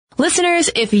Listeners,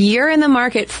 if you're in the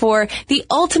market for the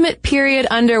ultimate period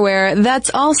underwear that's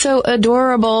also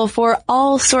adorable for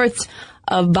all sorts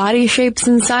of body shapes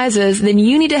and sizes, then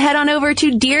you need to head on over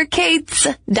to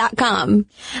DearKates.com.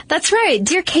 That's right.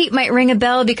 Dear Kate might ring a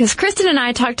bell because Kristen and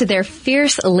I talked to their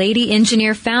fierce lady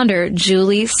engineer founder,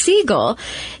 Julie Siegel.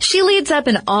 She leads up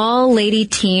an all-lady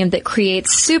team that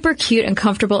creates super cute and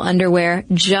comfortable underwear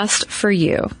just for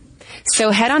you.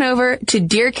 So head on over to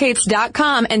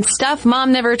DearKates.com and Stuff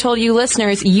Mom Never Told You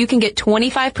listeners, you can get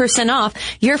 25% off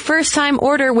your first time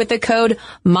order with the code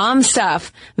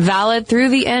MOMSTUFF, valid through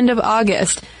the end of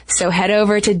August. So head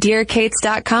over to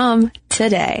DearKates.com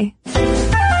today.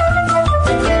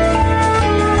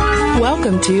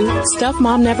 Welcome to Stuff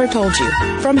Mom Never Told You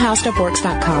from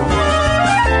HowStuffWorks.com.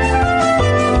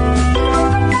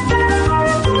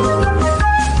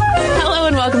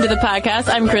 Welcome to the podcast.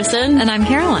 I'm Kristen. And I'm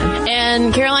Caroline.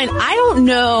 And Caroline, I don't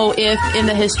know if in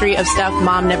the history of Stuff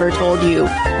Mom Never Told You,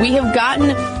 we have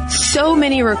gotten so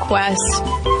many requests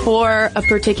for a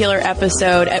particular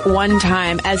episode at one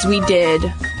time as we did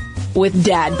with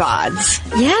Dad Bods.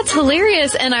 Yeah, it's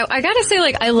hilarious. And I gotta say,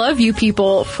 I love you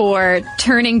people for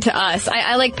turning to us.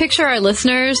 I picture our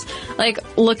listeners,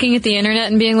 looking at the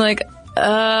internet and being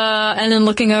and then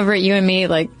looking over at you and me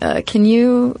can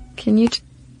you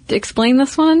explain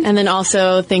this one? And then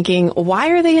also thinking,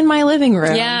 why are they in my living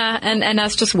room? Yeah, and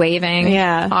us just waving.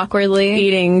 Yeah. Awkwardly.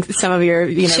 Eating some of your,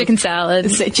 chicken salad.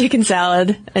 Chicken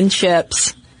salad and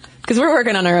chips. Because we're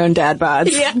working on our own Dad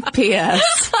Bods. Yeah.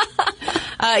 P.S.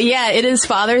 It is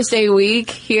Father's Day week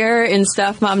here in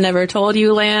Stuff Mom Never Told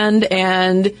You land,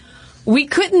 and we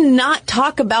couldn't not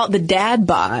talk about the Dad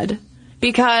Bod.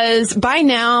 Because by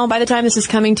now, by the time this is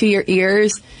coming to your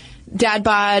ears, Dad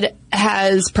Bod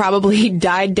has probably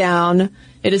died down.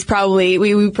 It is probably,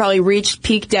 we probably reached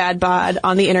peak Dad Bod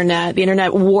on the internet. The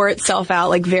internet wore itself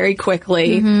out very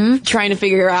quickly, trying to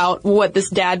figure out what this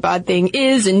Dad Bod thing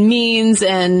is and means,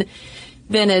 and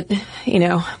then it,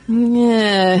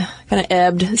 kind of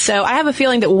ebbed. So I have a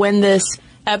feeling that when this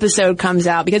episode comes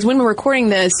out, because when we're recording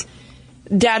this,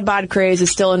 Dad Bod craze is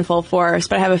still in full force,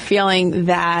 but I have a feeling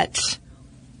that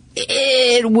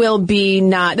we'll be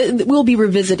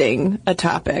revisiting a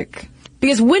topic.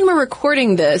 Because when we're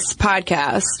recording this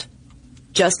podcast,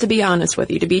 just to be honest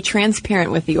with you, to be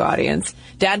transparent with you, audience,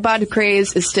 Dad Bod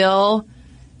craze is still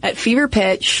at fever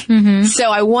pitch. Mm-hmm. So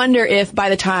I wonder if by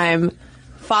the time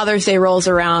Father's Day rolls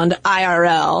around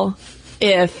IRL,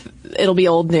 if it'll be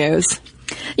old news.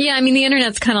 Yeah, the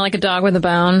internet's kind of like a dog with a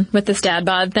bone with this Dad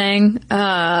Bod thing.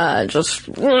 Just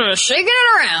shaking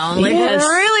it around. Yes.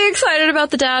 We're really excited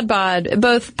about the Dad Bod.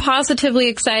 Both positively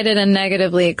excited and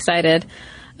negatively excited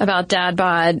about Dad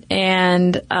Bod.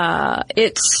 And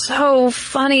it's so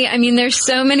funny. There's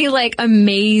so many,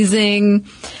 amazing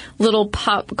little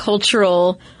pop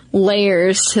cultural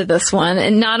layers to this one.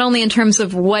 And not only in terms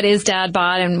of what is Dad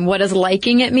Bod and what does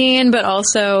liking it mean, but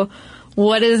also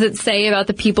what does it say about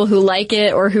the people who like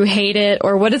it or who hate it,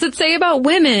 or what does it say about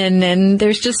women? And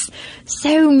there's just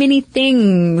so many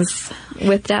things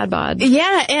with Dad Bod.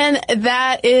 Yeah, and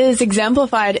that is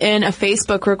exemplified in a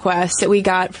Facebook request that we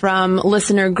got from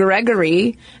listener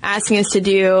Gregory asking us to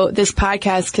do this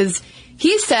podcast, because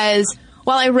he says,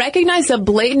 while I recognize the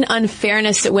blatant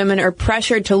unfairness that women are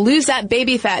pressured to lose that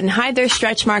baby fat and hide their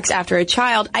stretch marks after a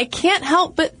child, I can't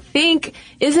help but think,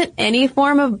 isn't any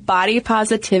form of body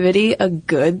positivity a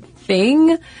good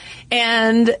thing?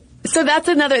 And so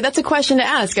that's a question to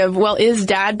ask of, is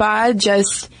Dad Bod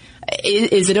just,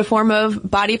 is it a form of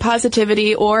body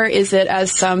positivity, or is it,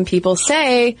 as some people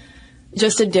say,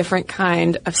 just a different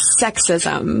kind of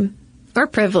sexism? Or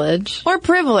privilege.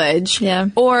 Yeah.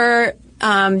 Or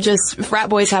just frat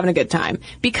boys having a good time.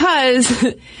 Because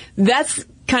that's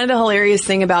kind of the hilarious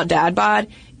thing about Dad Bod,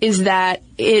 is that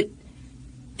it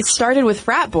started with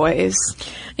frat boys.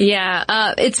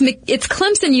 Yeah, it's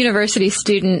Clemson University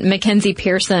student Mackenzie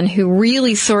Pearson who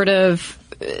really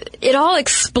it all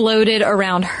exploded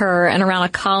around her and around a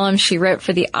column she wrote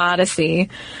for the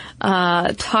Odyssey,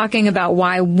 talking about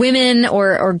why women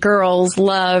or girls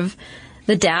love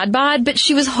the Dad Bod, but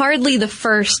she was hardly the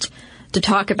first to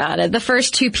talk about it. The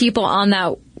first two people on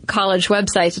that college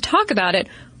website to talk about it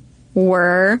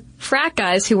were frat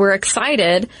guys who were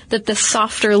excited that the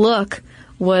softer look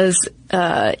was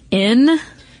in.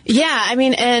 Yeah,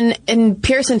 and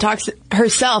Pearson talks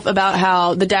herself about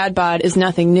how the Dad Bod is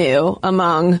nothing new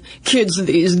among kids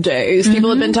these days. Mm-hmm. People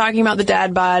have been talking about the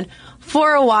Dad Bod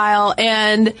for a while,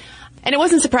 and it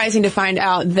wasn't surprising to find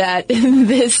out that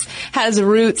this has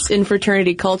roots in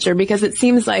fraternity culture, because it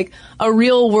seems like a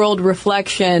real world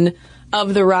reflection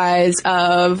of the rise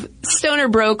of stoner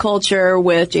bro culture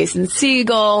with Jason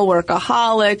Segel,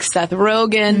 Workaholics, Seth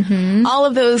Rogen, all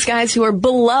of those guys who are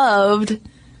beloved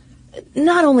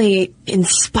not only in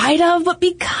spite of, but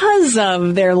because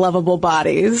of their lovable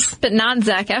bodies. But not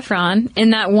Zac Efron in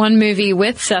that one movie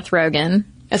with Seth Rogen.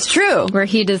 That's true. Where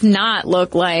he does not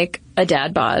look like a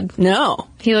dad bod. No.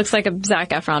 He looks like a Zac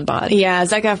Efron bod. Yeah,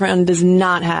 Zac Efron does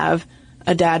not have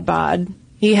a dad bod.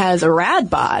 He has a rad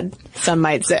bod, some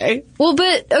might say. Well,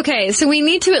 but, okay, so we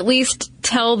need to at least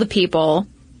tell the people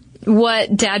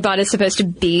what dad bod is supposed to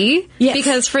be. Yes.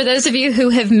 Because for those of you who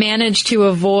have managed to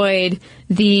avoid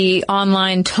the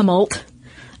online tumult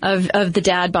of the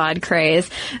dad bod craze,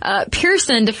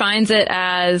 Pearson defines it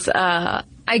as,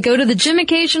 I go to the gym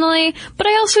occasionally, but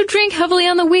I also drink heavily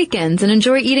on the weekends and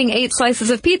enjoy eating 8 slices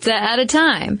of pizza at a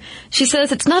time. She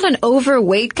says it's not an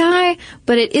overweight guy,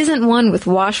 but it isn't one with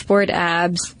washboard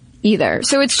abs either.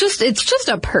 So it's just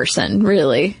a person,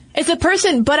 really. It's a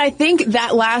person, but I think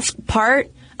that last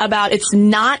part about it's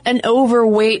not an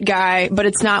overweight guy, but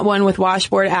it's not one with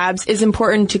washboard abs is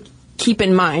important to keep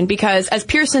in mind because as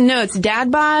Pearson notes,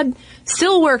 dad bod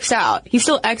still works out. He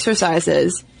still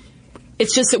exercises.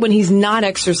 It's just that when he's not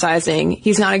exercising,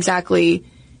 he's not exactly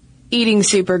eating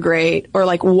super great or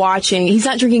like watching. He's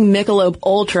not drinking Michelob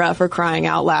Ultra for crying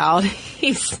out loud.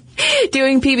 He's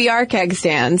doing PBR keg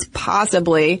stands,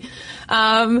 possibly.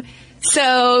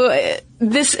 So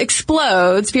this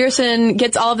explodes. Pearson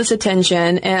gets all of this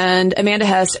attention, and Amanda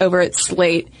Hess over at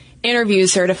Slate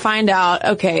interviews her to find out,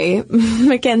 okay,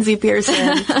 Mackenzie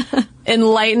Pearson,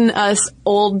 enlighten us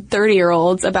old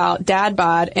 30-year-olds about dad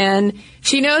bod. And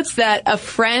she notes that a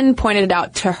friend pointed it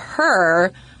out to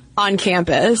her on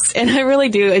campus, and I really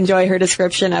do enjoy her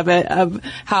description of it, of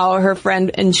how her friend,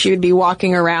 and she would be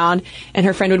walking around, and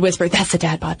her friend would whisper, that's a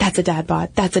dad bod, that's a dad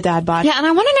bod, that's a dad bod. Yeah, and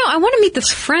I want to meet this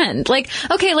friend. Like,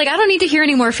 okay, like, I don't need to hear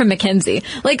any more from Mackenzie.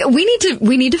 Like, we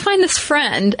need to find this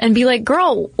friend and be like,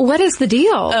 girl, what is the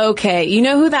deal? Okay, you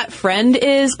know who that friend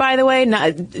is, by the way?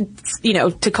 Not,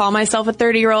 to call myself a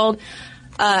 30-year-old.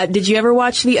 Did you ever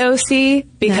watch The OC?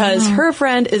 Because her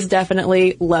friend is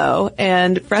definitely low.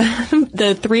 And from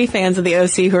the 3 fans of The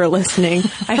OC who are listening,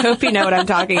 I hope you know what I'm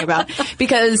talking about.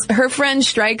 Because her friend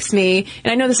strikes me,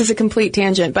 and I know this is a complete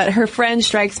tangent, but her friend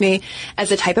strikes me as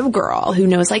the type of girl who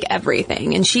knows like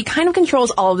everything. And she kind of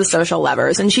controls all of the social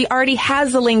levers. And she already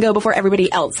has the lingo before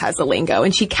everybody else has the lingo.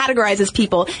 And she categorizes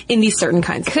people in these certain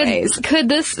kinds of ways. Could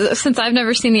this, since I've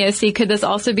never seen The OC, could this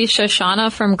also be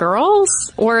Shoshana from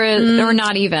Girls? Or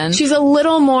not even? She's a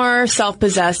little more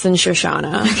self-possessed than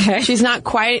Shoshana. Okay. She's not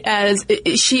quite as,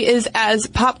 she is as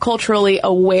pop culturally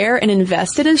aware and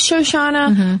invested as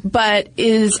Shoshana, but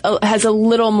has a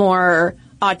little more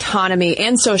autonomy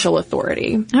and social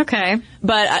authority. Okay.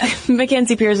 But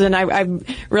Mackenzie Pearson, I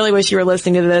really wish you were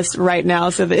listening to this right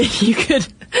now so that you could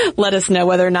let us know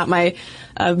whether or not my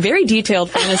very detailed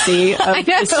fantasy of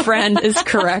this friend is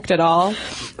correct at all.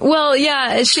 Well,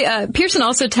 yeah, Pearson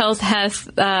also tells Hess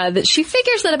that she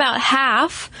figures that about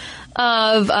half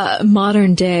of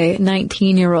modern day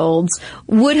 19-year-olds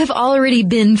would have already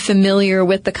been familiar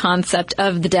with the concept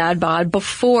of the dad bod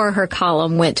before her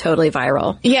column went totally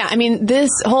viral. Yeah, I mean,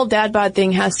 this whole dad bod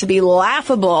thing has to be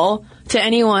laughable to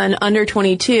anyone under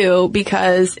 22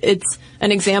 because it's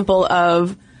an example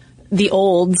of the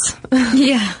olds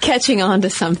catching on to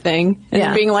something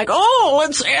and being like, oh,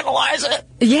 let's analyze it.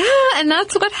 Yeah, and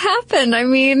that's what happened. I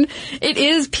mean, it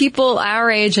is people our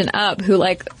age and up who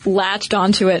like latched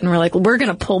onto it and were like, we're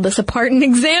going to pull this apart and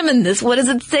examine this. What does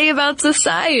it say about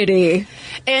society?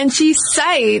 And she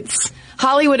cites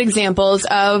Hollywood examples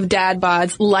of dad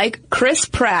bods like Chris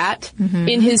Pratt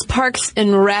in his Parks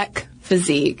and Rec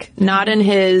physique, not in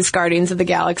his Guardians of the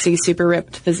Galaxy super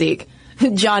ripped physique.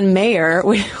 John Mayer,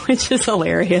 which is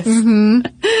hilarious.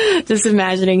 Just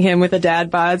imagining him with a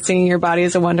dad bod singing Your Body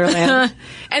is a Wonderland.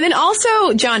 And then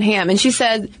also John Hamm. And she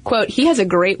said, quote, he has a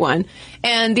great one.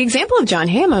 And the example of John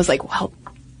Hamm, I was like, well,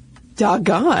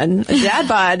 doggone. A dad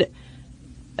bod.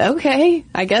 Okay.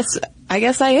 I guess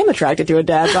I am attracted to a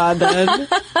dad bod then.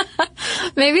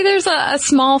 Maybe there's a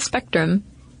small spectrum.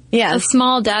 Yeah. A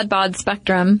small dad bod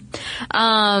spectrum.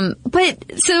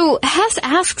 But so Hess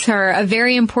asks her a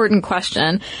very important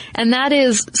question, and that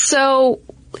is, so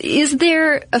is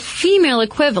there a female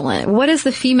equivalent? What is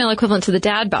the female equivalent to the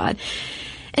dad bod?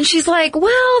 And she's like,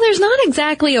 well, there's not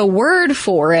exactly a word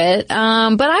for it, but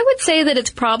I would say that it's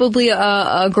probably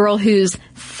a girl who's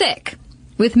thick,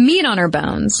 with meat on her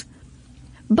bones.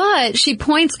 But she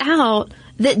points out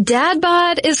that dad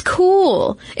bod is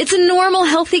cool. It's a normal,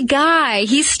 healthy guy.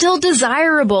 He's still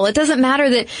desirable. It doesn't matter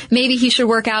that maybe he should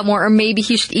work out more or maybe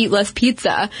he should eat less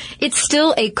pizza. It's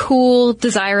still a cool,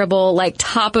 desirable, like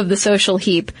top of the social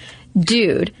heap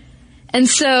dude. And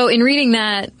so in reading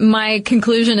that, my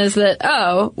conclusion is that,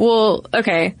 oh, well,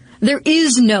 okay, there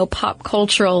is no pop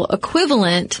cultural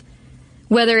equivalent,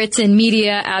 whether it's in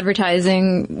media,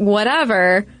 advertising,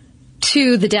 whatever,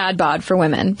 to the dad bod for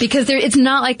women. Because it's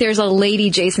not like there's a lady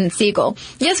Jason Segel.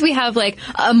 Yes, we have like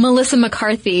a Melissa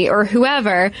McCarthy or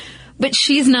whoever, but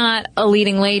she's not a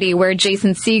leading lady where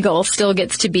Jason Segel still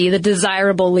gets to be the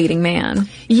desirable leading man.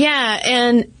 Yeah,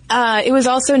 and it was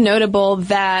also notable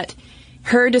that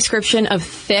her description of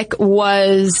thick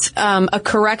was a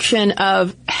correction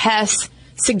of Hess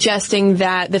suggesting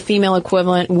that the female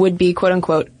equivalent would be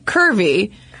quote-unquote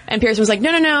curvy. And Pearson was like,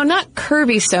 no, not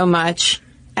curvy so much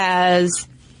as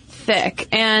thick.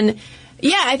 And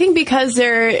yeah, I think because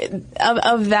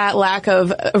of that lack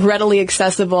of readily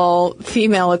accessible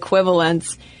female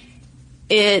equivalents,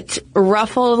 it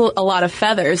ruffled a lot of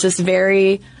feathers, this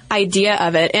very idea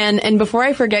of it. And before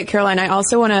I forget, Caroline, I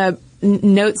also want to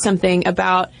note something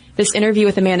about this interview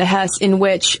with Amanda Hess in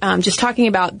which, just talking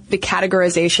about the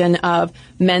categorization of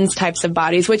men's types of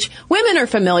bodies, which women are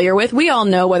familiar with. We all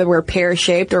know whether we're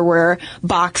pear-shaped or we're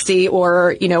boxy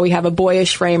or, we have a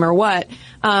boyish frame or what.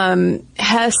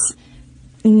 Hess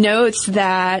notes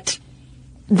that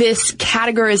this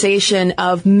categorization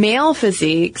of male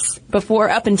physiques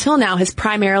up until now has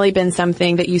primarily been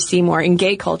something that you see more in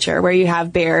gay culture, where you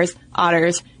have bears,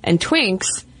 otters, and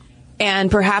twinks.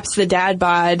 And perhaps the dad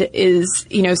bod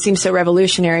seems so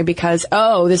revolutionary because,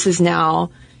 this is now,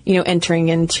 entering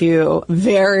into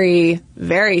very,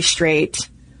 very straight,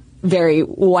 very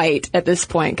white at this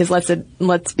point. Because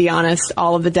let's be honest,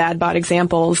 all of the dad bod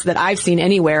examples that I've seen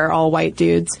anywhere are all white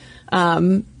dudes.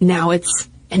 Now it's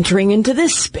entering into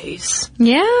this space.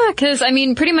 Yeah, because,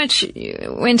 pretty much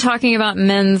when talking about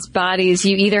men's bodies,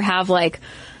 you either have, like,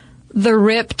 the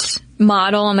ripped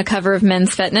model on the cover of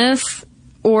Men's Fitness,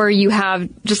 or you have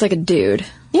just like a dude.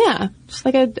 Yeah, just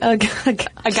like a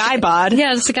guy bod.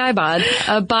 Yeah, just a guy bod.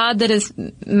 A bod that is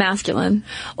masculine.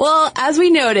 Well, as we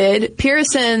noted,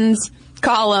 Pearson's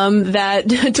column that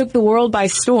took the world by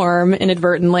storm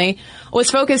inadvertently was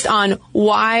focused on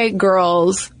why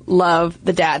girls love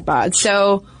the dad bod.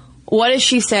 So what does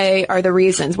she say are the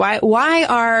reasons? Why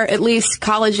are at least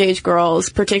college-age girls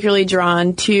particularly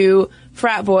drawn to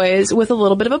frat boys with a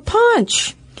little bit of a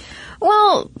punch?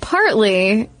 Well,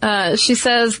 partly, she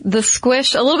says a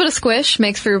little bit of squish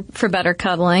makes for better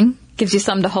cuddling, gives you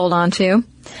something to hold on to.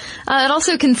 It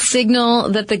also can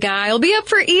signal that the guy will be up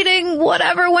for eating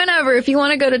whatever, whenever. If you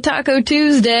want to go to Taco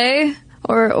Tuesday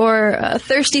or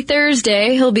Thirsty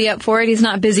Thursday, he'll be up for it. He's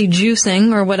not busy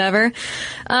juicing or whatever.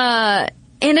 And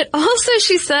it also,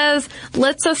 she says,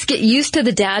 lets us get used to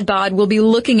the dad bod we'll be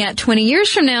looking at 20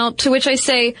 years from now, to which I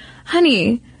say,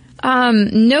 honey,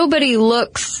 nobody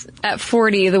looks at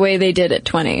 40 the way they did at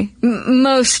 20.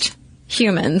 Most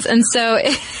humans. And so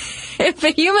if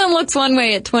a human looks one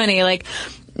way at 20, like,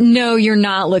 no, you're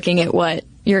not looking at what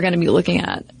you're going to be looking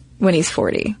at when he's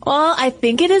 40. Well, I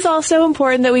think it is also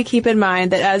important that we keep in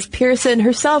mind that, as Pearson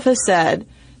herself has said,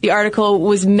 the article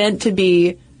was meant to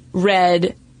be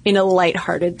read in a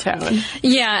lighthearted tone.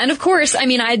 Yeah, and of course,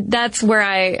 that's where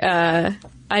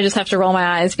I just have to roll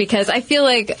my eyes, because I feel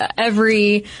like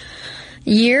every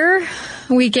year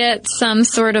we get some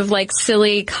sort of like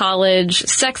silly college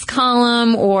sex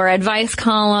column or advice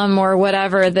column or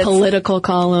whatever, that's political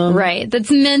column. Right.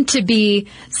 That's meant to be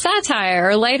satire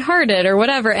or lighthearted or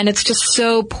whatever, and it's just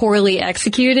so poorly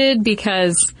executed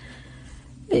because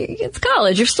it's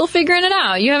college. You're still figuring it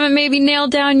out. You haven't maybe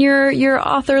nailed down your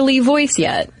authorly voice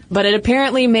yet. But it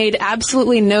apparently made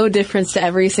absolutely no difference to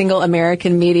every single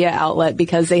American media outlet,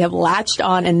 because they have latched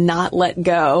on and not let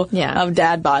go of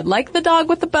dad bod, like the dog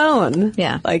with the bone.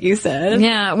 Yeah. Like you said.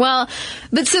 Yeah, well,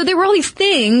 but so there were all these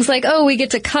things like, we get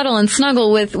to cuddle and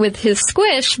snuggle with his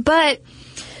squish, but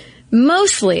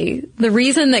mostly the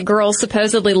reason that girls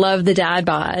supposedly love the dad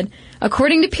bod,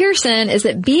 according to Pearson, is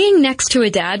that being next to a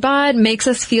dad bod makes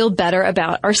us feel better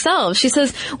about ourselves. She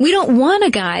says, we don't want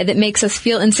a guy that makes us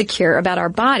feel insecure about our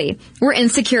body. We're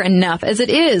insecure enough as it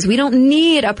is. We don't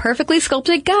need a perfectly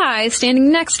sculpted guy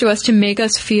standing next to us to make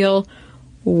us feel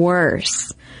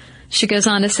worse. She goes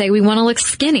on to say, we want to look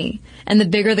skinny. And the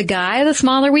bigger the guy, the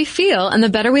smaller we feel, and the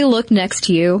better we look next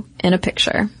to you in a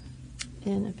picture.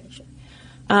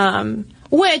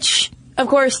 Which, of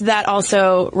course, that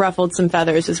also ruffled some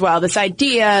feathers as well. This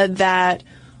idea that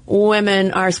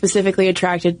women are specifically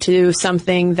attracted to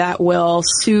something that will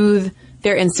soothe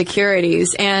their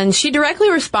insecurities. And she directly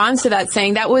responds to that,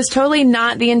 saying that was totally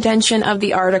not the intention of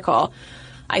the article.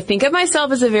 I think of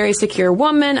myself as a very secure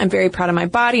woman. I'm very proud of my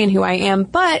body and who I am,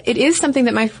 but it is something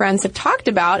that my friends have talked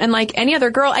about. And like any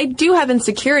other girl, I do have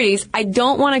insecurities. I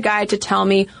don't want a guy to tell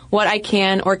me what I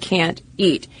can or can't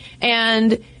eat.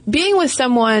 And being with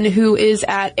someone who is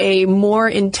at a more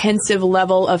intensive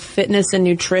level of fitness and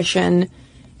nutrition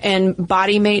and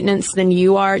body maintenance than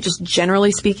you are, just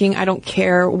generally speaking, I don't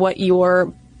care what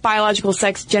your biological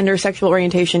sex, gender, sexual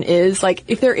orientation is. Like,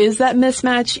 if there is that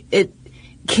mismatch, it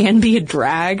can be a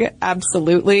drag,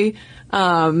 absolutely.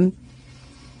 So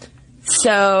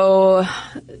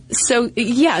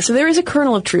there is a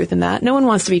kernel of truth in that. No one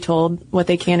wants to be told what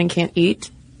they can and can't eat.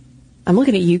 I'm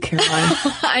looking at you, Caroline.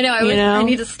 I know, I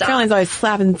need to stop. Caroline's always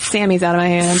slapping Sammys out of my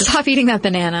hand. Stop eating that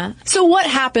banana. So what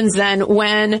happens then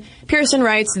when Pearson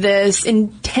writes this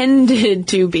intended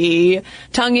to be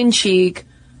tongue-in-cheek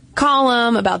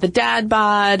column about the dad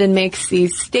bod and makes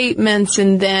these statements,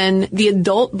 and then the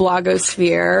adult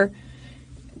blogosphere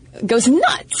goes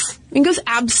nuts? I mean, goes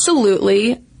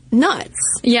absolutely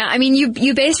nuts. Yeah, I mean,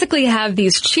 you basically have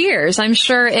these cheers. I'm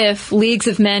sure if leagues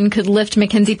of men could lift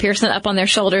Mackenzie Pearson up on their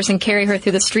shoulders and carry her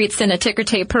through the streets in a ticker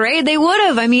tape parade, they would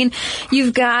have. I mean,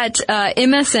 you've got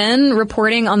MSN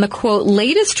reporting on the, quote,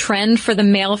 latest trend for the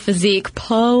male physique,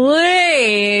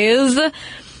 please.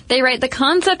 They write, the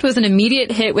concept was an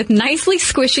immediate hit with nicely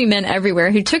squishy men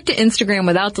everywhere who took to Instagram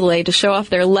without delay to show off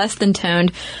their less than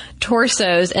toned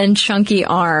torsos and chunky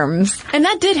arms. And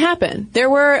that did happen. There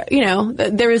were,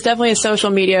 there was definitely a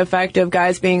social media effect of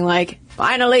guys being like,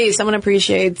 finally, someone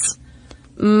appreciates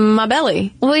my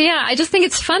belly. Well, yeah, I just think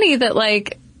it's funny that,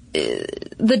 like,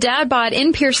 the dad bod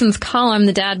in Pearson's column,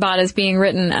 the dad bod is being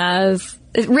written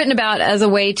about as a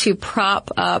way to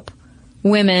prop up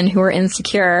women who are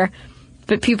insecure.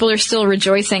 But people are still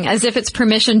rejoicing as if it's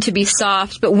permission to be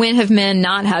soft. But when have men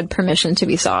not had permission to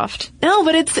be soft? No,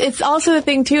 but it's also the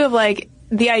thing too of like,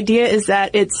 the idea is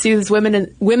that it soothes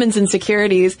women's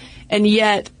insecurities, and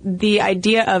yet the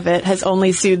idea of it has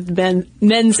only soothed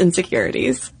men's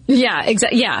insecurities. Yeah,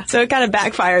 exactly. Yeah. So it kind of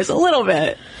backfires a little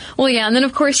bit. Well, yeah, and then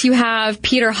of course you have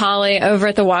Peter Hawley over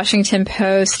at the Washington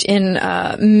Post in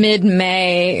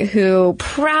mid-May, who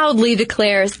proudly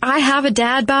declares, "I have a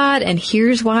dad bod, and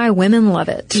here's why women love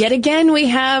it." Yet again, we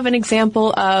have an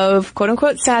example of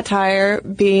quote-unquote satire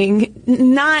being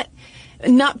not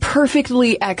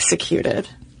perfectly executed.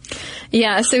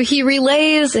 Yeah, so he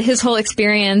relays his whole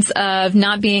experience of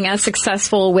not being as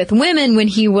successful with women when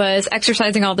he was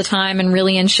exercising all the time and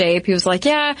really in shape. He was like,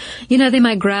 yeah, they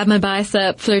might grab my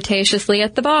bicep flirtatiously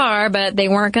at the bar, but they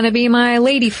weren't going to be my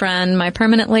lady friend, my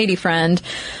permanent lady friend.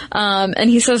 And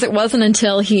he says it wasn't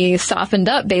until he softened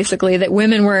up, basically, that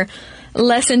women were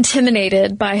less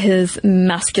intimidated by his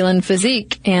masculine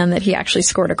physique and that he actually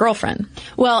scored a girlfriend.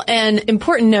 Well, an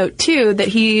important note, too, that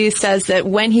he says that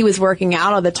when he was working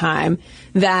out all the time,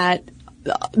 that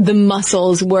the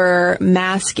muscles were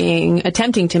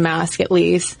attempting to mask at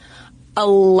least, a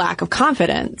lack of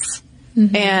confidence.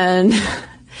 Mm-hmm. And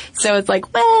so it's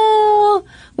like, well,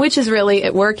 which is really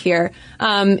at work here.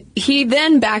 He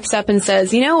then backs up and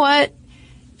says, you know what?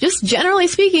 Just generally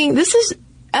speaking, this is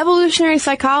evolutionary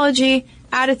psychology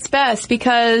at its best,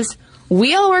 because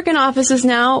we all work in offices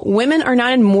now. Women are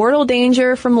not in mortal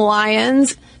danger from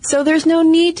lions, so there's no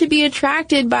need to be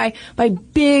attracted by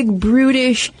big,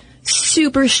 brutish,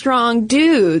 super strong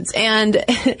dudes. And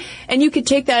you could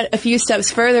take that a few steps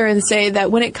further and say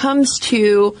that when it comes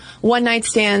to one night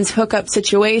stands, hookup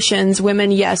situations,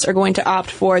 women, yes, are going to opt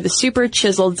for the super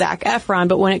chiseled Zac Efron.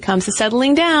 But when it comes to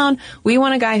settling down, we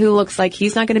want a guy who looks like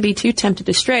he's not going to be too tempted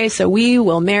to stray. So we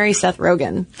will marry Seth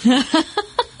Rogen.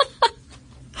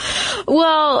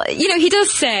 Well, he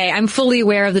does say, I'm fully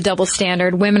aware of the double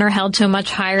standard. Women are held to a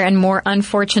much higher and more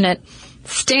unfortunate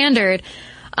standard.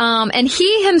 And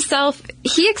he himself,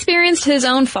 he experienced his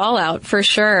own fallout for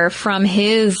sure from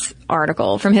his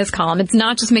article, from his column. It's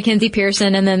not just Mackenzie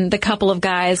Pearson and then the couple of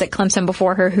guys at Clemson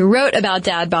before her who wrote about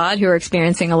dad bod who are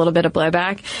experiencing a little bit of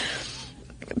blowback.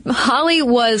 Holly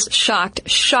was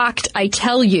shocked, I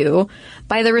tell you,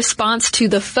 by the response to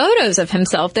the photos of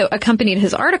himself that accompanied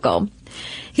his article.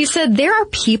 He said, there are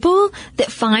people that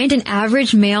find an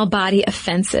average male body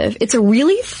offensive. It's a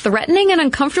really threatening and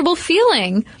uncomfortable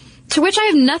feeling. To which I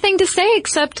have nothing to say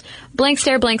except blank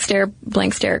stare, blank stare,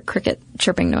 blank stare, cricket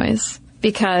chirping noise.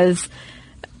 Because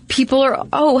people are,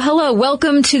 oh, hello,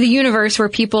 welcome to the universe where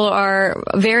people are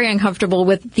very uncomfortable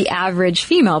with the average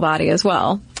female body as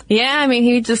well. Yeah, I mean,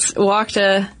 he just walked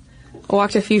a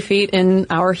few feet in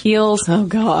our heels. Oh,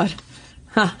 God.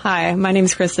 Hi, my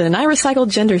name's Kristen, and I recycle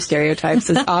gender stereotypes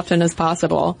as often as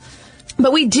possible.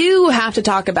 But we do have to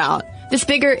talk about this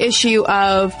bigger issue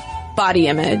of body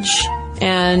image.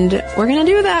 And we're going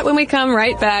to do that when we come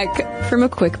right back from a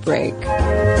quick break.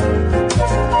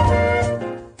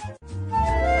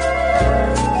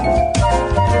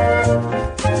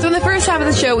 So in the first half of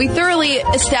the show, we thoroughly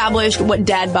established what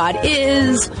dad bod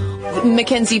is,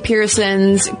 Mackenzie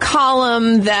Pearson's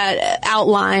column that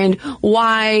outlined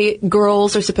why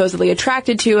girls are supposedly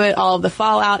attracted to it, all of the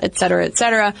fallout, et cetera, et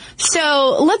cetera.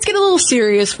 So let's get a little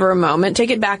serious for a moment, take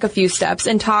it back a few steps,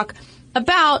 and talk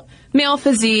about male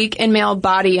physique and male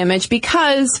body image,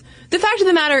 because the fact of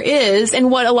the matter is,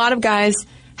 and what a lot of guys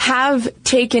have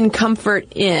taken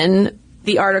comfort in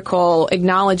the article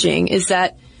acknowledging, is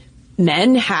that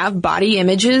men have body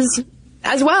images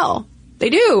as well. They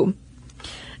do.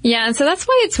 Yeah, and so that's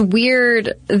why it's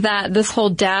weird that this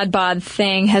whole dad bod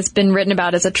thing has been written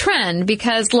about as a trend,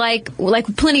 because like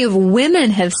plenty of women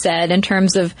have said in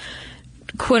terms of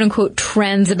quote unquote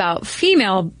trends about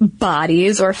female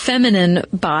bodies or feminine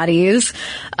bodies,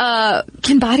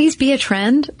 can bodies be a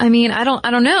trend? I mean, I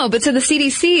don't know. But so the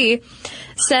CDC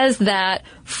says that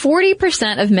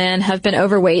 40% of men have been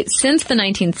overweight since the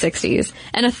 1960s,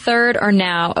 and a third are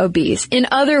now obese. In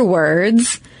other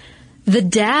words, the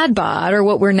dad bod, or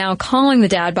what we're now calling the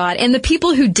dad bod, and the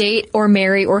people who date or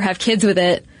marry or have kids with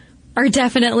it are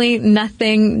definitely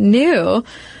nothing new.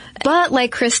 But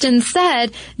like Kristen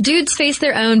said, dudes face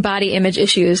their own body image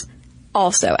issues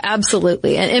also,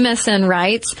 absolutely. And MSN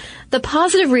writes, the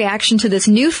positive reaction to this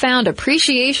newfound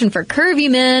appreciation for curvy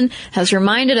men has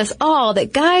reminded us all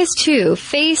that guys, too,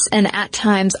 face and at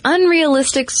times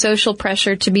unrealistic social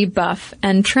pressure to be buff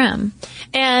and trim.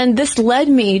 And this led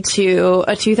me to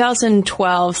a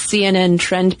 2012 CNN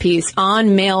trend piece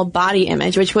on male body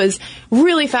image, which was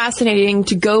really fascinating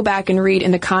to go back and read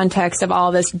in the context of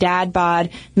all this dad bod,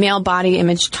 male body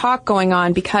image talk going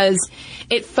on, because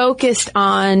it focused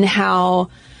on how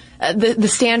the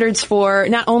standards for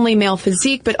not only male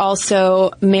physique, but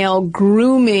also male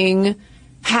grooming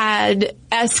had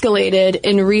escalated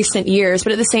in recent years.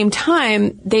 But at the same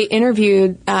time, they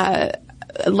interviewed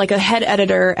like a head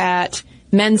editor at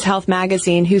Men's Health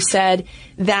magazine who said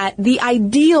that the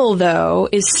ideal, though,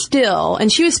 is still,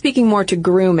 and she was speaking more to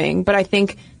grooming, but I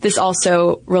think this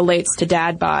also relates to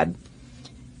dad bod.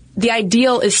 The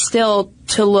ideal is still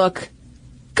to look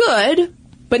good,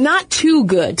 but not too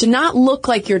good, to not look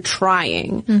like you're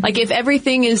trying. Mm-hmm. Like if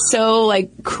everything is so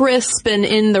like crisp and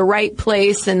in the right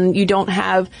place and you don't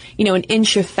have, an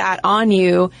inch of fat on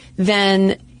you,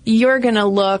 then you're going to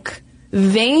look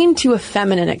vain to a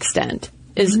feminine extent,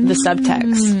 is the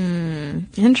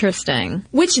subtext. Interesting.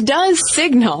 Which does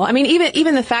signal, I mean,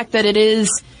 even the fact that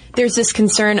there's this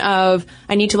concern of,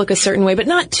 I need to look a certain way, but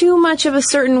not too much of a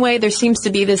certain way. There seems to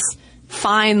be this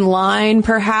fine line,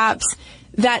 perhaps,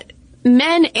 that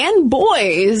men and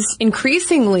boys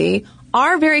increasingly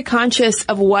are very conscious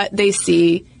of what they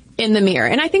see in the mirror.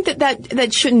 And I think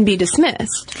that shouldn't be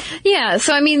dismissed. Yeah.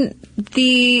 So, I mean,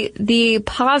 the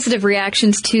positive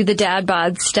reactions to the dad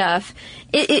bod stuff,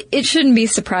 it shouldn't be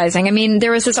surprising. I mean,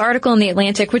 there was this article in The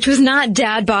Atlantic, which was not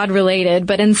dad bod related,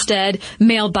 but instead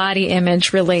male body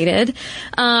image related.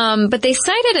 But they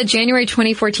cited a January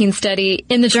 2014 study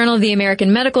in the Journal of the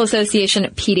American Medical Association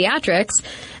Pediatrics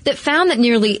that found that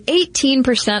nearly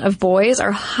 18% of boys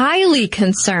are highly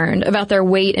concerned about their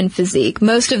weight and physique.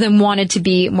 Most of them wanted to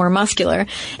be more muscular,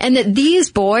 and that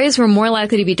these boys were more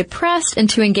likely to be depressed and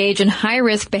to engage in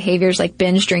high-risk behaviors like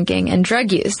binge drinking and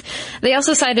drug use. They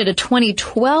also cited a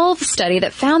 2012 study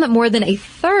that found that more than a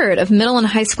third of middle and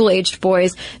high school-aged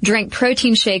boys drank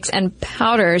protein shakes and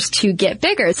powders to get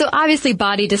bigger. So obviously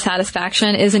body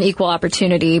dissatisfaction is an equal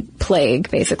opportunity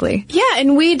plague, basically. Yeah,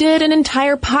 and we did an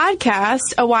entire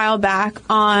podcast a while back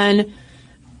on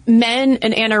men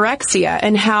and anorexia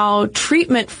and how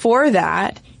treatment for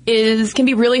that can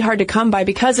be really hard to come by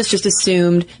because it's just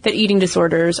assumed that eating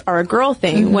disorders are a girl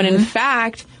thing, when in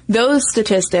fact those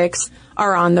statistics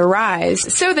are on the rise.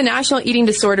 So the National Eating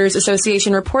Disorders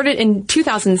Association reported in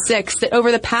 2006 that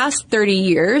over the past 30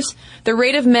 years, the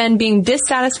rate of men being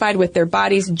dissatisfied with their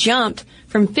bodies jumped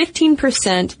from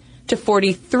 15% to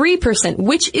 43%,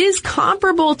 which is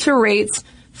comparable to rates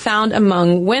found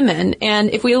among women. And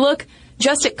if we look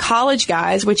just at college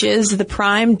guys, which is the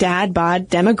prime dad bod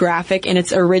demographic in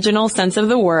its original sense of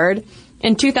the word,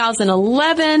 in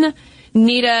 2011,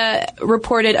 NEDA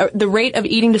reported the rate of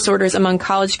eating disorders among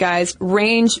college guys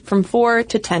ranged from 4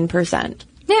 to 10%.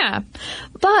 Yeah.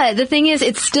 But the thing is,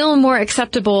 it's still more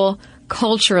acceptable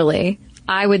culturally,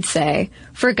 I would say,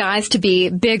 for guys to be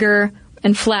bigger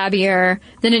and flabbier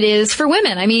than it is for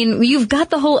women. I mean, you've got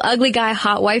the whole ugly guy,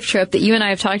 hot wife trope that you and I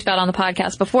have talked about on the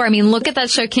podcast before. I mean, look at that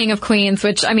show King of Queens,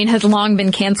 which, I mean, has long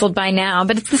been canceled by now,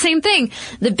 but it's the same thing.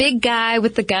 The big guy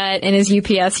with the gut in his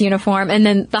UPS uniform, and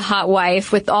then the hot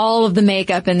wife with all of the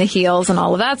makeup and the heels and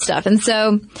all of that stuff. And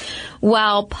so,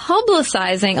 while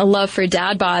publicizing a love for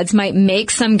dad bods might make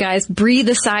some guys breathe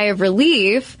a sigh of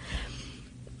relief,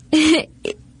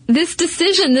 this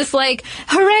decision, this like,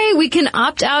 hooray, we can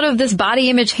opt out of this body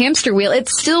image hamster wheel,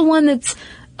 it's still one that's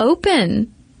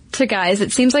open to guys.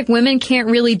 It seems like women can't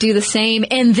really do the same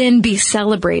and then be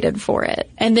celebrated for it.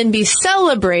 And then be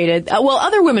celebrated. Well,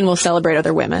 other women will celebrate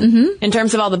other women. In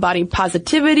terms of all the body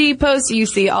positivity posts you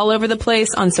see all over the place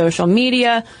on social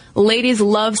media. Ladies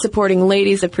love supporting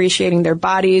ladies, appreciating their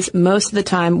bodies. Most of the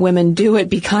time, women do it.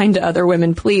 Be kind to other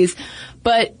women, please.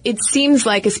 But it seems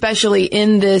like, especially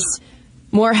in this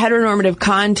more heteronormative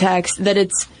context, that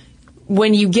it's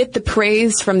when you get the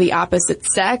praise from the opposite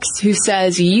sex who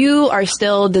says you are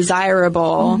still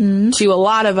desirable to a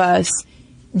lot of us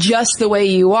just the way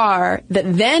you are, that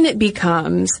then it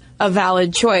becomes a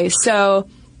valid choice. So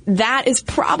that is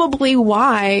probably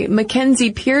why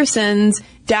Mackenzie Pearson's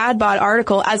dad bod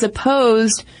article, as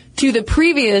opposed to the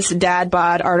previous dad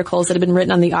bod articles that have been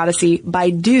written on the Odyssey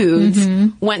by dudes,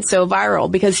 went so viral.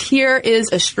 Because here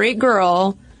is a straight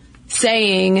girl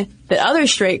saying that other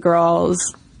straight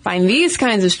girls find these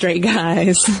kinds of straight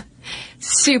guys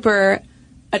super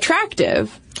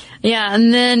attractive. Yeah,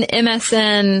 and then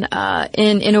MSN,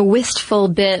 in a wistful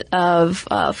bit of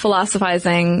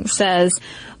philosophizing, says,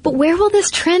 but where will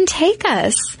this trend take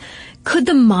us? Could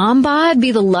the mom bod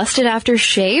be the lusted after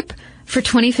shape for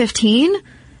 2015?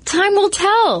 Time will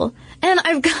tell. And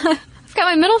I've got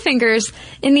my middle fingers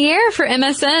in the air for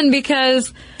MSN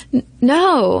because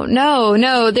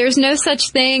no, there's no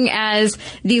such thing as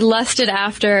the lusted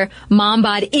after mom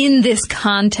bod in this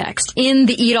context, in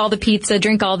the eat all the pizza,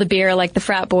 drink all the beer like the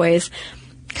frat boys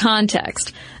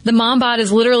context. The mom bod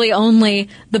is literally only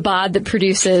the bod that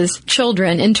produces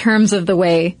children in terms of the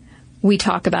way we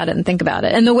talk about it and think about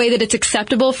it, and the way that it's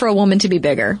acceptable for a woman to be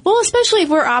bigger. Well, especially if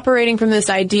we're operating from this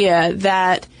idea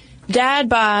that dad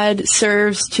bod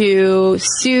serves to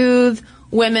soothe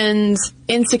women's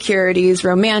insecurities,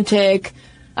 romantic,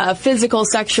 physical,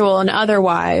 sexual, and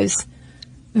otherwise,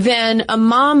 then a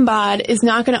mom bod is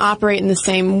not going to operate in the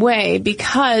same way,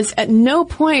 because at no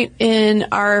point in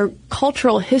our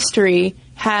cultural history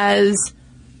has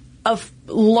a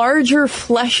larger,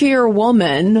 fleshier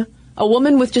woman, a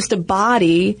woman with just a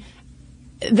body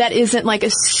that isn't like a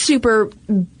super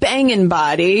banging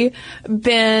body,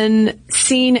 been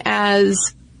seen as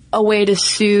a way to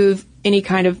soothe any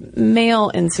kind of male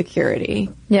insecurity.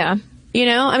 Yeah. You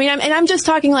know, I mean, I'm just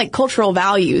talking like cultural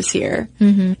values here.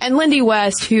 And Lindy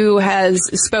West, who has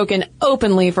spoken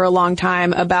openly for a long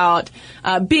time about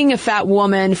being a fat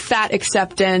woman, fat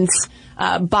acceptance,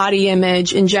 body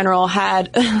image in general,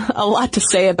 had a lot to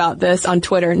say about this on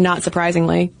Twitter, not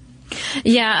surprisingly.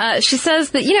 Yeah, she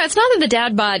says that, it's not that the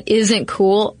dad bod isn't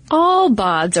cool. All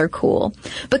bods are cool.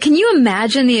 But can you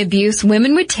imagine the abuse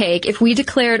women would take if we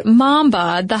declared mom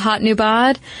bod the hot new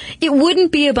bod? It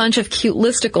wouldn't be a bunch of cute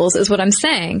listicles, is what I'm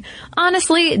saying.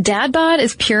 Honestly, dad bod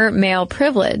is pure male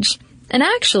privilege. And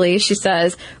actually, she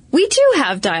says, we do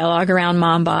have dialogue around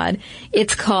mom bod.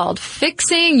 It's called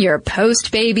fixing your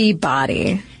post-baby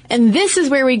body. And this is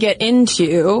where we get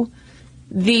into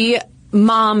the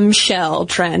mom shell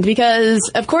trend,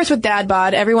 because of course with dad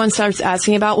bod everyone starts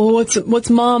asking about, well, what's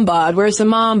mom bod? Where's the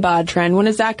mom bod trend? When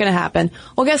is that going to happen?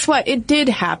 Well, guess what? It did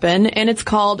happen, and it's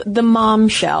called the mom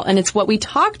shell, and it's what we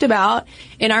talked about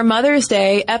in our Mother's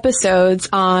Day episodes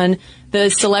on the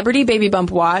celebrity baby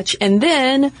bump watch, and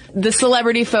then the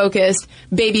celebrity focused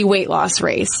baby weight loss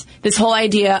race. This whole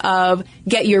idea of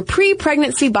get your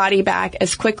pre-pregnancy body back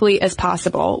as quickly as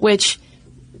possible, which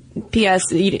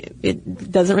P.S.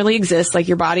 It doesn't really exist. Like,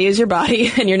 your body is your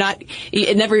body, and you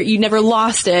never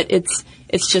lost it.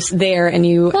 It's just there, and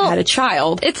you had a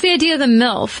child. It's the idea of the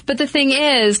MILF. But the thing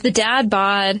is, the dad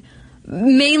bod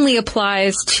mainly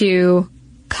applies to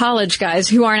college guys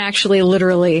who aren't actually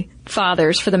literally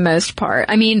fathers for the most part.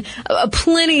 I mean,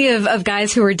 plenty of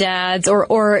guys who are dads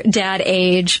or dad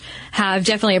age have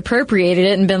definitely appropriated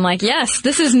it and been like, yes,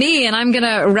 this is me and I'm going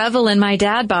to revel in my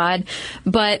dad bod.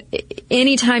 But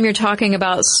anytime you're trying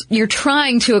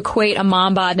to equate a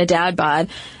mom bod and a dad bod,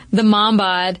 the mom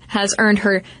bod has earned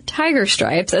her tiger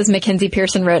stripes, as Mackenzie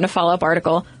Pearson wrote in a follow-up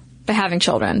article, by having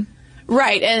children.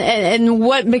 Right. And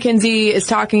what Mackenzie is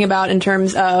talking about in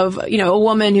terms of, a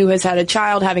woman who has had a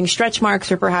child having stretch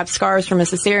marks or perhaps scars from a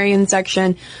cesarean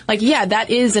section, like, yeah, that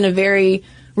is in a very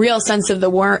real sense of the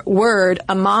word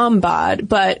a mom bod.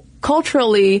 But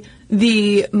culturally,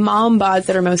 the mom bods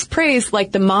that are most praised,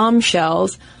 like the mom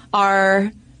shells,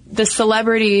 are the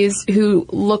celebrities who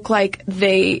look like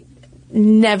they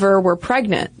never were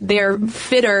pregnant. They're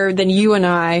fitter than you and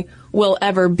I will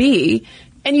ever be.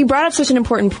 And you brought up such an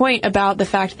important point about the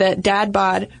fact that dad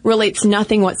bod relates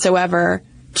nothing whatsoever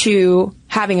to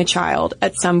having a child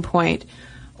at some point.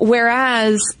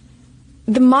 Whereas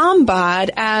the mom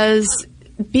bod, as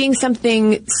being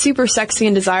something super sexy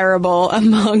and desirable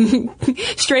among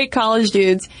straight college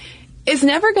dudes, is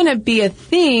never going to be a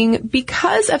thing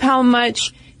because of how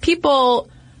much people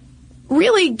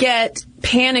really get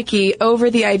panicky over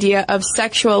the idea of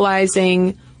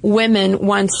sexualizing women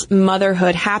once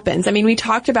motherhood happens. I mean, we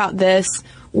talked about this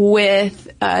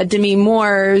with Demi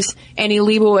Moore's Annie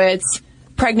Leibovitz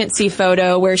pregnancy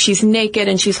photo where she's naked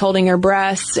and she's holding her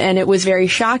breasts, and it was very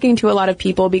shocking to a lot of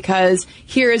people because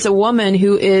here is a woman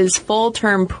who is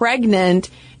full-term pregnant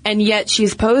and yet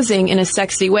she's posing in a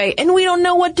sexy way, and we don't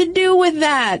know what to do with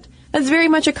that. That's very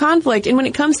much a conflict. And when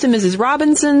it comes to Mrs.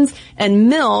 Robinsons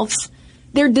and MILFs,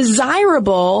 they're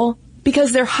desirable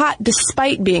because they're hot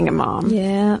despite being a mom.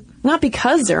 Yeah. Not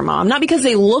because they're a mom. Not because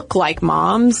they look like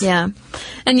moms. Yeah.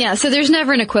 And yeah, so there's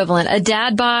never an equivalent. A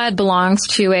dad bod belongs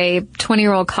to a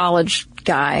 20-year-old college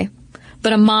guy,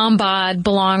 but a mom bod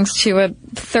belongs to a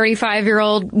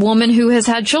 35-year-old woman who has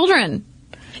had children.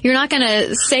 You're not going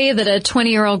to say that a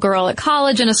 20-year-old girl at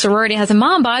college in a sorority has a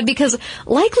mom bod because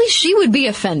likely she would be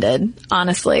offended,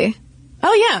 honestly.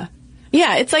 Oh, yeah.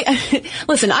 Yeah, it's like,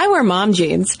 listen, I wear mom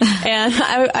jeans, and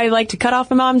I like to cut off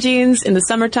my mom jeans in the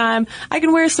summertime. I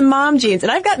can wear some mom jeans,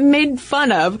 and I've gotten made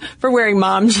fun of for wearing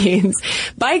mom jeans.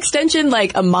 By extension,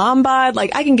 like a mom bod,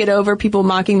 like I can get over people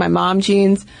mocking my mom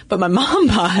jeans, but my mom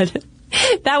bod,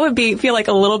 that would feel like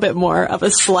a little bit more of a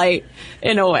slight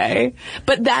in a way.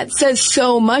 But that says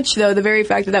so much, though. The very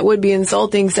fact that that would be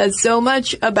insulting says so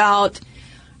much about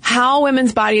how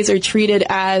women's bodies are treated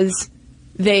as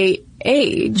they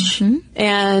age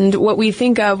and what we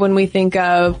think of when we think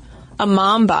of a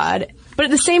mom bod. But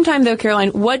at the same time, though, Caroline,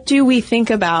 what do we think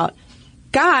about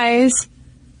guys,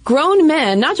 grown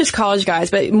men, not just college guys,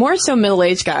 but more so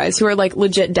middle-aged guys who are like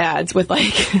legit dads with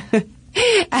like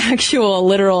actual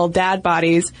literal dad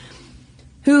bodies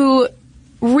who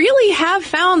really have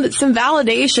found some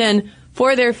validation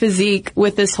for their physique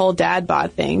with this whole dad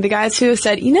bod thing. The guys who have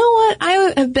said, you know what,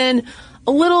 I have been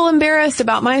a little embarrassed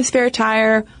about my spare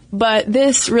tire, but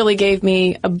this really gave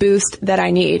me a boost that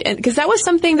I need. And because that was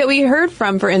something that we heard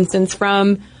from, for instance,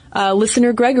 from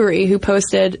listener Gregory, who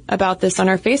posted about this on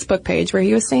our Facebook page, where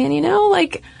he was saying, you know,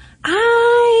 like,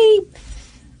 I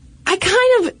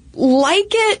kind of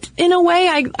like it in a way.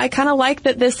 I kind of like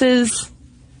that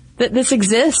this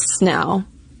exists now.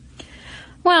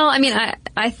 Well, I mean,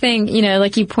 I think, you know,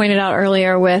 like you pointed out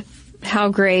earlier with how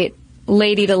great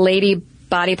lady to lady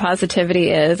body positivity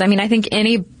is. I mean, I think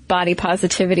any body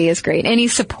positivity is great. Any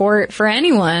support for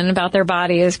anyone about their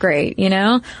body is great, you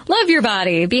know? Love your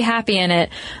body. Be happy in it.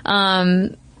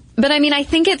 But I mean, I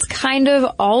think it's kind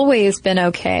of always been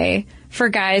okay for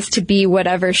guys to be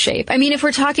whatever shape. I mean, if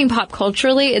we're talking pop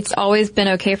culturally, it's always been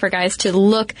okay for guys to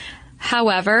look,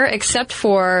 however, except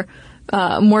for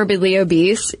morbidly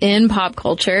obese in pop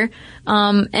culture.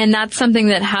 And that's something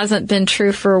that hasn't been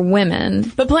true for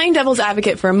women. But playing devil's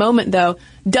advocate for a moment, though,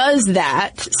 does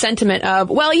that sentiment of,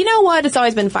 well, you know what, it's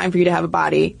always been fine for you to have a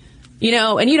body, you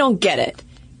know, and you don't get it.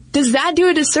 Does that do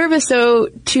a disservice, though,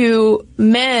 to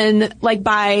men, like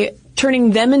by turning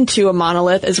them into a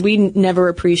monolith, as we never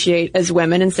appreciate as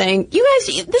women, and saying, you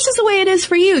guys, this is the way it is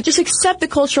for you. Just accept the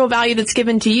cultural value that's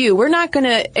given to you. We're not going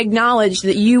to acknowledge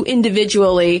that you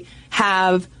individually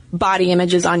have body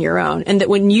images on your own, and that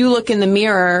when you look in the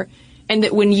mirror, and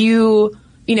that when you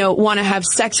know, want to have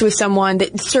sex with someone,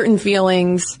 that certain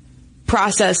feelings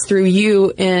process through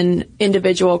you in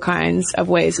individual kinds of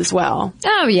ways as well.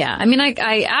 Oh, yeah. I mean,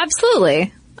 I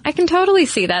absolutely. I can totally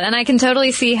see that. And I can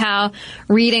totally see how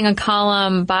reading a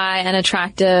column by an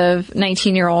attractive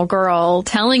 19-year-old girl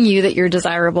telling you that you're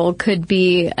desirable could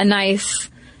be a nice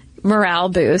morale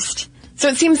boost. So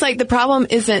it seems like the problem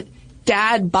isn't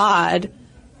dad bod.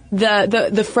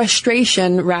 The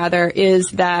frustration, rather,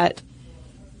 is that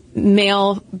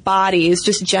male bodies,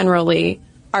 just generally,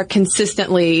 are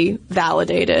consistently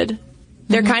validated.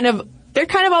 They're kind of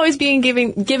always being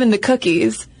given the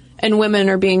cookies, and women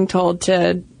are being told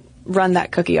to run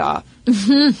that cookie off.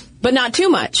 But not too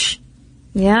much.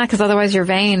 Yeah, because otherwise you're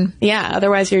vain. Yeah,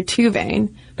 otherwise you're too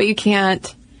vain. But you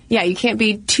can't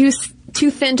be too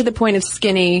thin to the point of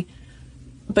skinny,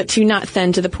 but too not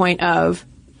thin to the point of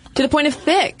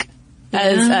thick,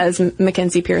 as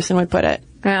Mackenzie Pearson would put it.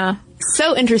 Yeah.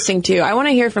 so interesting too. I want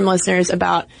to hear from listeners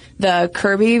about the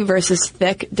curvy versus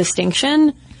thick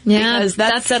distinction. Yeah, because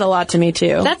that said a lot to me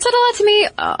too. That said a lot to me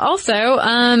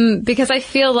also, because I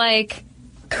feel like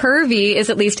curvy is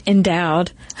at least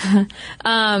endowed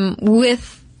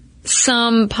with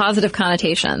some positive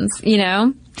connotations, you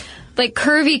know? Like,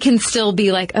 curvy can still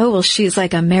be like, oh, well, she's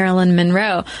like a Marilyn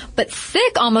Monroe. But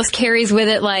thick almost carries with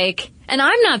it like, and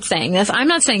I'm not saying this, I'm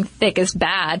not saying thick is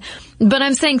bad, but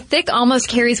I'm saying thick almost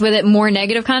carries with it more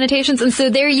negative connotations. And so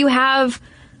there you have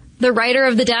the writer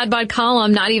of the Dad Bod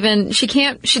column,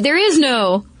 there is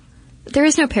no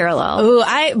parallel. Ooh,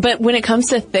 but when it comes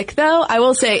to thick though, I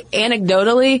will say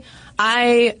anecdotally,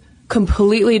 I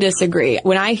completely disagree.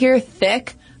 When I hear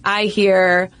thick, I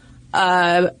hear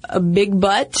a big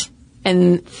butt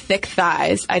and thick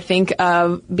thighs. I think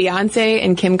of Beyonce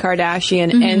and Kim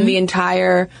Kardashian and the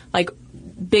entire, like,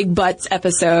 big butts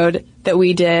episode that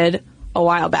we did a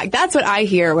while back. That's what I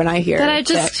hear when I hear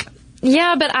thick.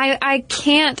 Yeah, but I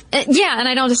can't, and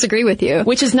I don't disagree with you.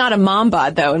 Which is not a mom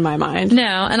bod, though, in my mind. No,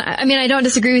 and I mean, I don't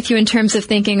disagree with you in terms of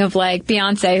thinking of, like,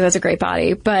 Beyonce, who has a great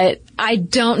body, but I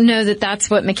don't know that that's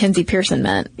what Mackenzie Pearson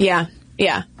meant. Yeah.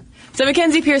 So,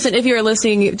 Mackenzie Pearson, if you're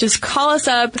listening, just call us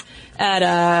up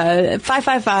at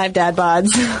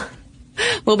 555-DAD-BODS.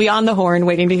 We'll be on the horn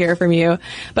waiting to hear from you.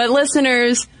 But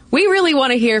listeners, we really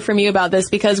want to hear from you about this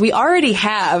because we already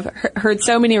have heard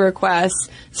so many requests.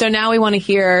 So now we want to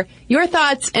hear your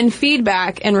thoughts and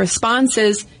feedback and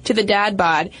responses to the Dad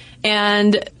Bod.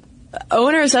 And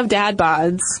owners of Dad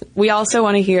Bods, we also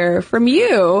want to hear from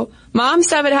you.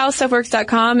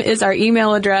 momstuff@howstuffworks.com is our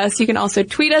email address. You can also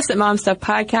tweet us at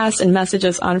momstuffpodcast and message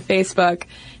us on Facebook.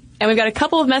 And we've got a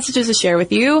couple of messages to share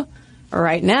with you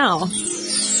right now.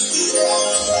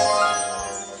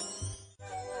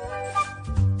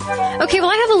 Okay, well,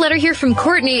 I have a letter here from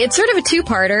Courtney. It's sort of a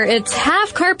two-parter. It's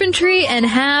half carpentry and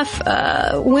half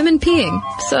women peeing.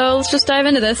 So let's just dive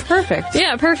into this. Perfect.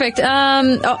 Yeah, perfect.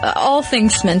 All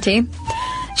things Sminty.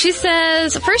 She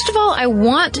says, first of all, I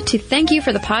want to thank you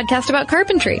for the podcast about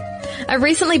carpentry. I've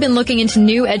recently been looking into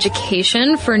new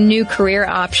education for new career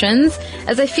options,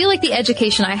 as I feel like the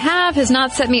education I have has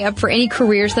not set me up for any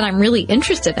careers that I'm really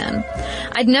interested in.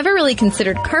 I'd never really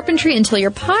considered carpentry until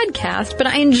your podcast, but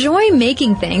I enjoy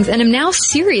making things and am now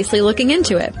seriously looking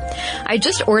into it. I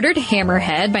just ordered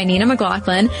Hammerhead by Nina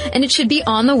McLaughlin, and it should be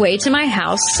on the way to my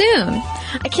house soon.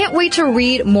 I can't wait to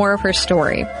read more of her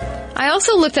story. I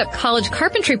also looked up college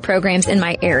carpentry programs in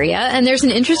my area, and there's an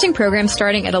interesting program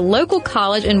starting at a local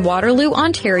college in Waterloo,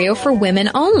 Ontario for women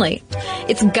only.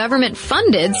 It's government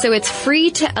funded, so it's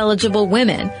free to eligible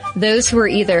women, those who are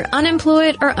either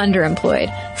unemployed or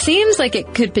underemployed. Seems like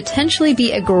it could potentially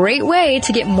be a great way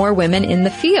to get more women in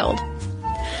the field.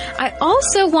 I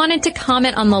also wanted to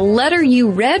comment on the letter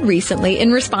you read recently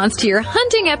in response to your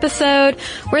hunting episode,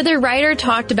 where the writer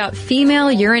talked about female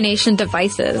urination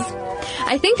devices.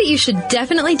 I think that you should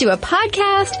definitely do a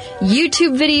podcast,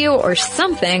 YouTube video, or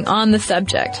something on the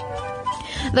subject.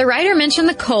 The writer mentioned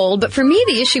the cold, but for me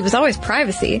the issue was always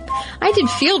privacy. I did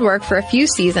field work for a few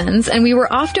seasons, and we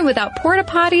were often without porta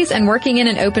potties and working in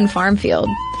an open farm field.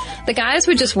 The guys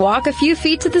would just walk a few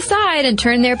feet to the side and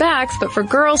turn their backs, but for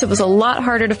girls it was a lot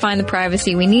harder to find the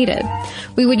privacy we needed.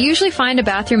 We would usually find a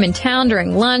bathroom in town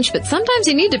during lunch, but sometimes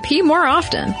you need to pee more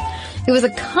often. It was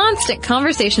a constant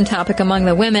conversation topic among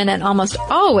the women, and almost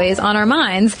always on our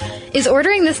minds, is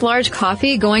ordering this large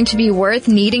coffee going to be worth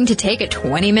needing to take a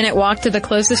 20-minute walk to the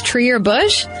closest tree or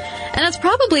bush? And it's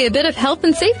probably a bit of health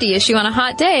and safety issue on a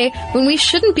hot day when we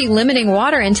shouldn't be limiting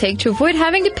water intake to avoid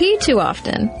having to pee too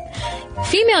often.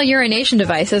 Female urination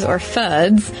devices, or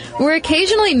FUDs, were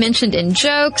occasionally mentioned in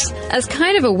jokes as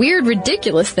kind of a weird,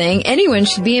 ridiculous thing anyone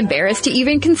should be embarrassed to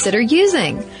even consider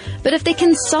using. But if they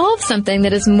can solve something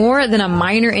that is more than a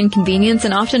minor inconvenience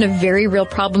and often a very real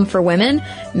problem for women,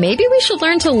 maybe we should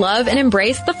learn to love and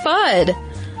embrace the FUD.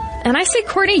 And I say,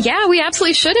 Courtney, yeah, we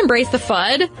absolutely should embrace the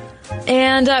FUD.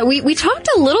 And we talked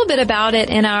a little bit about it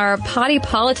in our Potty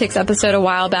Politics episode a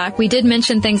while back. We did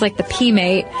mention things like the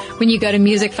P-Mate when you go to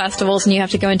music festivals and you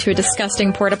have to go into a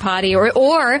disgusting porta potty,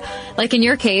 or like in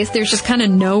your case, there's just kind of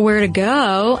nowhere to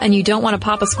go and you don't want to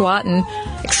pop a squat and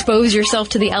expose yourself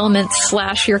to the elements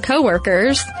 / your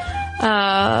coworkers.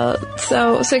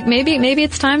 So maybe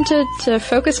it's time to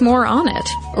focus more on it.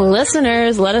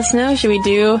 Listeners, let us know. Should we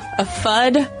do a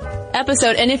FUD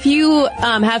episode? And if you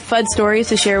have FUD stories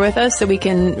to share with us so we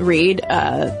can read,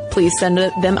 please send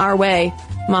them our way.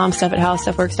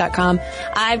 momstuff@howstuffworks.com.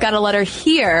 I've got a letter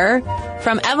here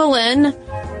from Evelyn,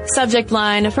 subject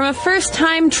line, from a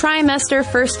first-time trimester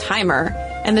first-timer.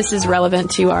 And this is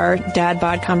relevant to our Dad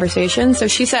Bod conversation. So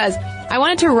she says, I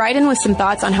wanted to write in with some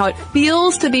thoughts on how it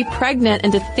feels to be pregnant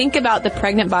and to think about the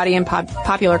pregnant body in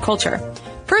popular culture.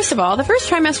 First of all, the first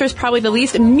trimester is probably the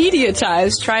least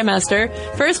mediatized trimester.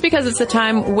 First, because it's the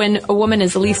time when a woman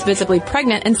is least visibly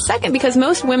pregnant, and second, because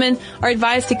most women are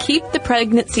advised to keep the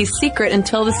pregnancy secret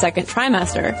until the second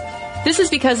trimester. This is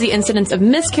because the incidence of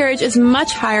miscarriage is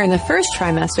much higher in the first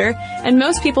trimester, and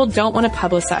most people don't want to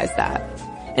publicize that.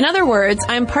 In other words,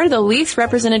 I am part of the least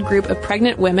represented group of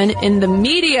pregnant women in the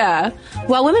media.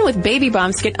 While women with baby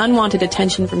bumps get unwanted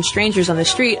attention from strangers on the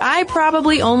street, I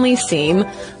probably only seem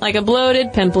like a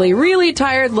bloated, pimply, really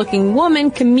tired-looking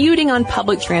woman commuting on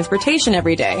public transportation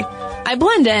every day. I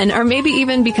blend in, or maybe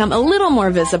even become a little more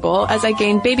visible as I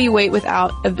gain baby weight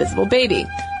without a visible baby.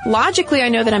 Logically, I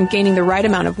know that I'm gaining the right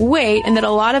amount of weight and that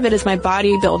a lot of it is my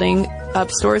body building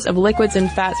up stores of liquids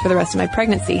and fats for the rest of my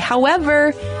pregnancy.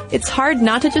 However, it's hard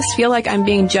not to just feel like I'm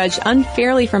being judged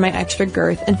unfairly for my extra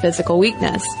girth and physical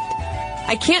weakness.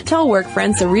 I can't tell work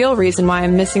friends the real reason why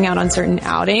I'm missing out on certain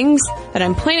outings, that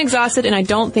I'm plain exhausted and I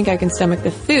don't think I can stomach the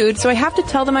food, so I have to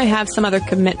tell them I have some other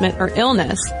commitment or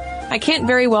illness. I can't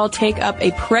very well take up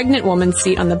a pregnant woman's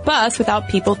seat on the bus without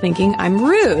people thinking I'm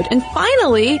rude. And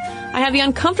finally, I have the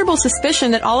uncomfortable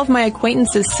suspicion that all of my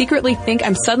acquaintances secretly think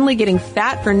I'm suddenly getting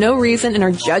fat for no reason and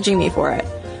are judging me for it.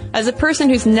 As a person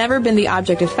who's never been the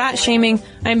object of fat shaming,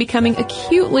 I am becoming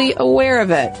acutely aware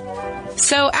of it.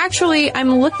 So actually,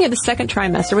 I'm looking at the second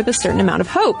trimester with a certain amount of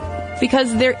hope.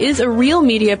 Because there is a real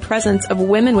media presence of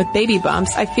women with baby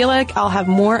bumps, I feel like I'll have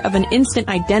more of an instant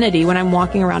identity when I'm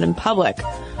walking around in public.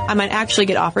 I might actually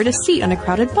get offered a seat on a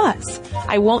crowded bus.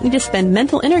 I won't need to spend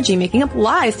mental energy making up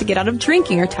lies to get out of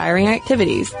drinking or tiring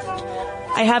activities.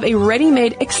 I have a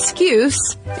ready-made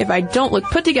excuse if I don't look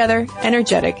put together,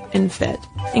 energetic, and fit.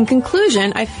 In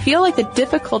conclusion, I feel like the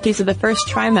difficulties of the first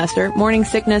trimester, morning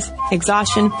sickness,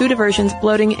 exhaustion, food aversions,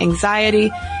 bloating,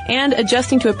 anxiety, and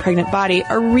adjusting to a pregnant body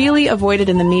are really avoided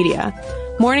in the media.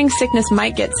 Morning sickness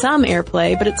might get some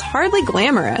airplay, but it's hardly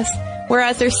glamorous.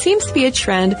 Whereas there seems to be a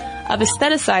trend of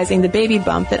aestheticizing the baby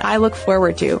bump that I look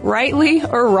forward to, rightly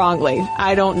or wrongly.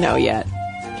 I don't know yet.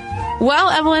 Well,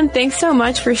 Evelyn, thanks so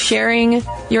much for sharing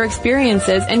your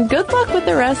experiences, and good luck with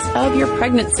the rest of your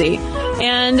pregnancy.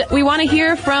 And we want to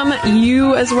hear from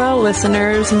you as well,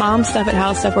 listeners.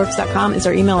 momstuff@howstuffworks.com is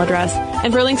our email address.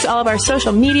 And for links to all of our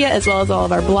social media, as well as all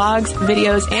of our blogs,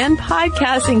 videos, and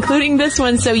podcasts, including this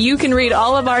one, so you can read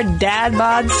all of our dad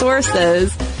bod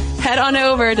sources, head on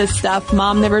over to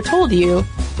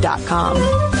stuffmomnevertoldyou.com.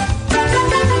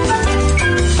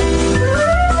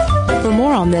 For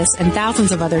more on this and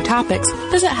thousands of other topics,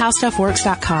 visit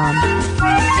howstuffworks.com.